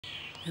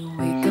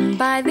Awakened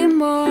by the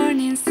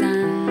morning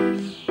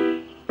sun,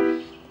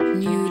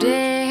 new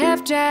day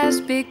have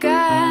just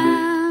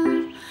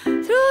begun.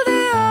 Through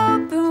the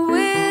open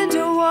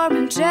window, warm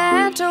and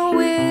gentle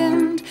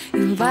wind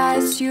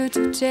invites you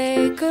to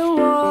take a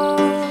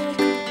walk.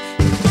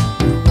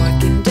 You're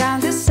walking down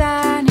the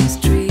sunny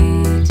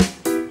street,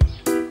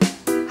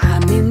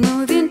 humming,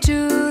 moving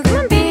to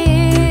the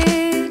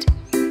beat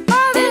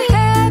of a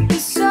happy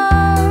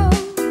song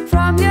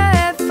from your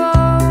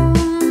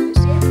headphones,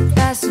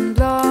 passing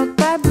block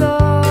by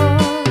block.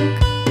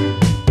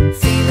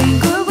 Feeling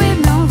good with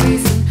no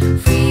reason,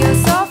 free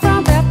yourself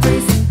from that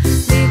prison,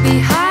 leave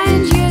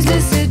behind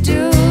useless to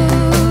do.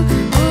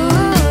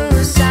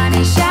 Ooh,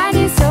 sunny,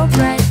 shining so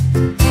bright,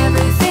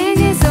 everything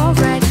is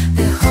alright,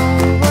 the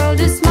whole world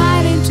is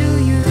smiling to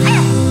you.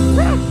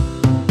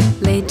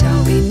 Lay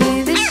down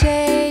beneath the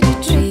shady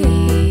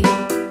tree,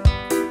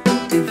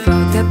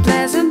 evoke the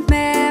pleasant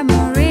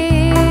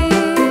memories.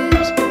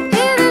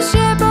 In the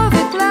shape of a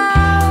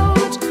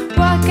cloud,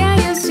 what can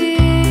you see?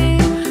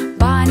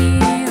 Bunny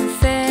or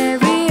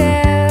fairy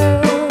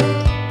tale?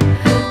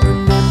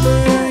 Remember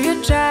your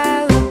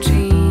childhood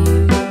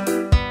dream,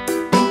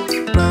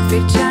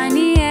 perfect,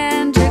 shiny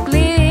and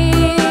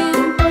clean.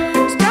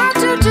 Start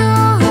to do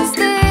those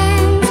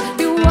things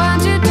you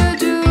wanted to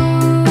do,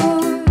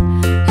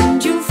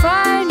 and you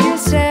find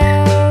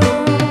yourself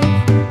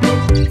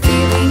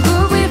feeling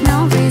good with no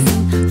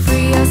reason.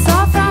 Free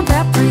yourself from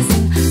that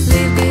prison,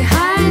 leave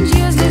behind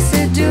useless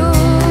to do.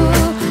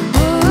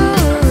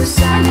 Ooh,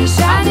 sunny,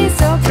 shining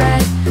so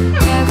bright,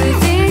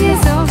 everything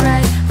is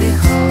alright, the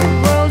whole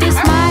world is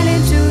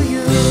smiling to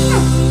you.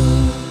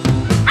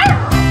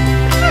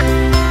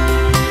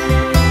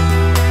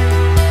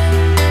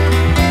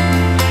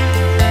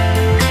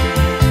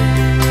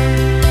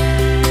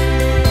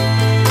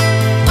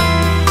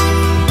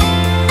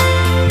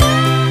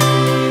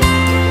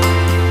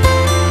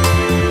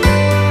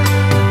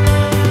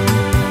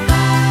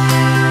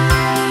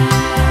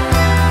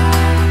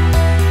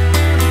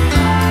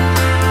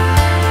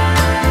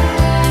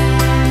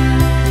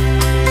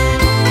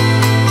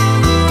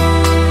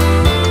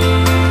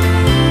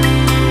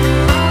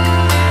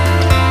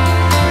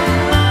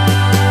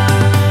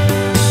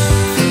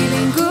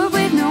 Feeling good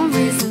with no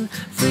reason,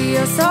 free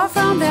yourself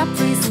from that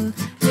prison,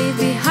 leave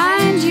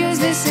behind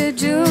useless to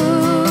do.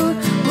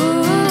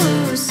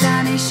 Ooh,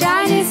 sunny,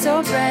 shining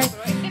so bright,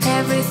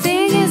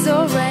 everything is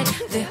alright,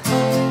 the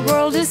whole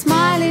world is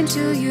smiling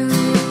to you.